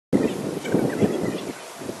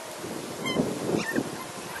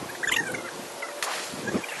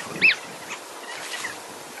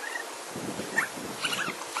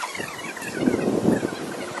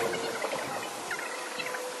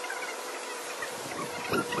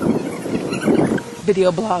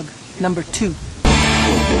Video blog number 2.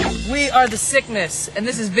 We are The Sickness, and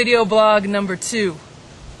this is video blog number 2.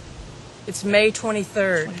 It's May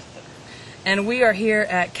 23rd, and we are here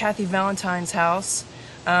at Kathy Valentine's house.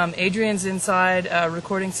 Adrian's inside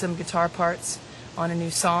recording some guitar parts on a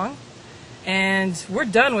new song, and we're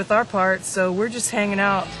done with our part, so we're just hanging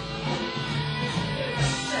out.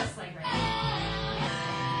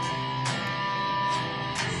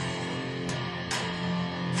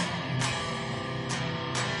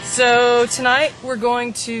 So tonight we're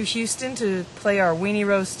going to Houston to play our weenie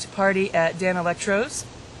roast party at Dan Electro's,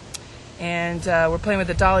 and we're playing with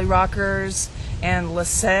the Dolly Rockers and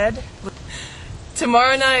Laced.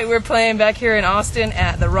 Tomorrow night we're playing back here in Austin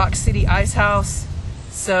at the Rock City Ice House,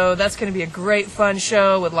 so that's going to be a great fun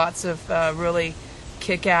show with lots of really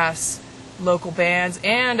kick-ass local bands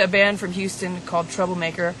and a band from Houston called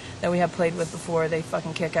Troublemaker that we have played with before. They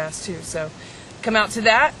fucking kick ass too, so come out to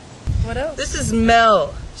that. What else? This is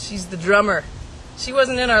Mel. She's the drummer. She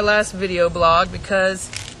wasn't in our last video blog because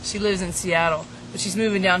she lives in Seattle, but she's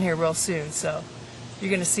moving down here real soon, so you're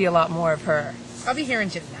going to see a lot more of her. I'll be here in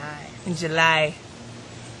July. In July.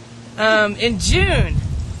 In June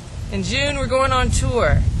we're going on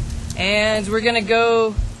tour, and we're going to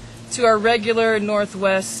go to our regular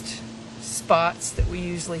Northwest spots that we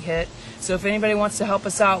usually hit. So if anybody wants to help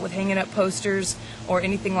us out with hanging up posters or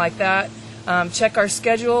anything like that, check our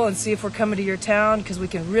schedule and see if we're coming to your town, because we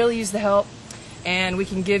can really use the help, and we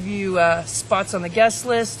can give you spots on the guest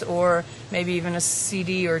list, or maybe even a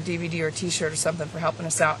CD or DVD or t-shirt or something for helping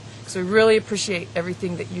us out, because we really appreciate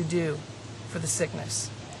everything that you do for The Sickness.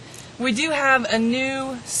 We do have a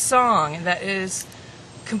new song that is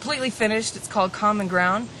completely finished. It's called Common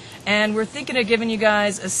Ground, and we're thinking of giving you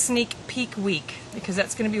guys a sneak peek week, because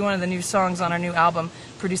that's going to be one of the new songs on our new album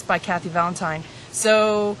produced by Kathy Valentine.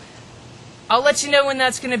 So I'll let you know when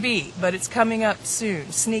that's going to be, but it's coming up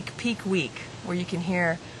soon. Sneak Peek Week, where you can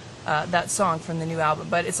hear that song from the new album.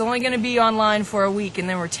 But it's only going to be online for a week, and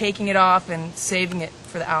then we're taking it off and saving it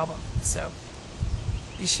for the album. So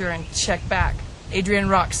be sure and check back.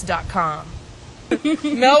 AdrianRocks.com.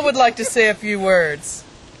 Mel would like to say a few words.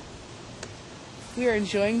 We are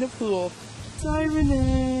enjoying the pool. Siren.